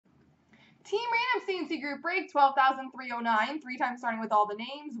Team Random C&C Group break 12,309. 3 times starting with all the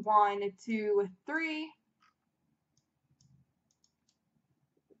names. 1, 2, 3.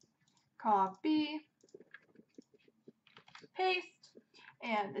 Copy. Paste.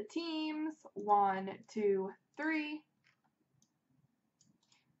 And the teams. 1, 2, 3.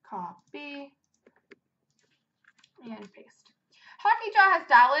 Copy. And paste. CloutsnChara has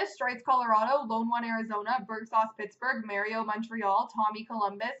Dallas, Strides, Colorado, Lone One, Arizona, Bergsauce, Pittsburgh, Mario, Montreal, Tommy,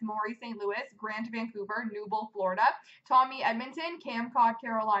 Columbus, Maury, St. Louis, Grant, Vancouver, Newell, Florida, Tommy, Edmonton, Cam Cod,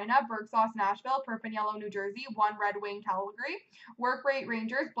 Carolina, Bergsauce, Nashville, Perpignan, New Jersey, One Red Wing, Calgary, Work Rate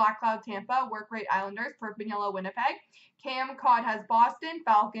Rangers, Black Cloud, Tampa, Work Rate Islanders, Perpignan, Winnipeg, Cam Cod has Boston,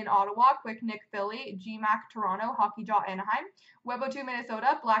 Falcon, Ottawa, Quick Nick, Philly, GMAC, Toronto, Hockey Jaw, Anaheim, Webo2,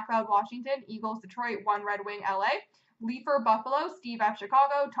 Minnesota, Black Cloud, Washington, Eagles, Detroit, One Red Wing, LA, Leafer, Buffalo, Steve F.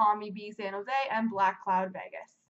 Chicago, Tommy B. San Jose, and Black Cloud, Vegas.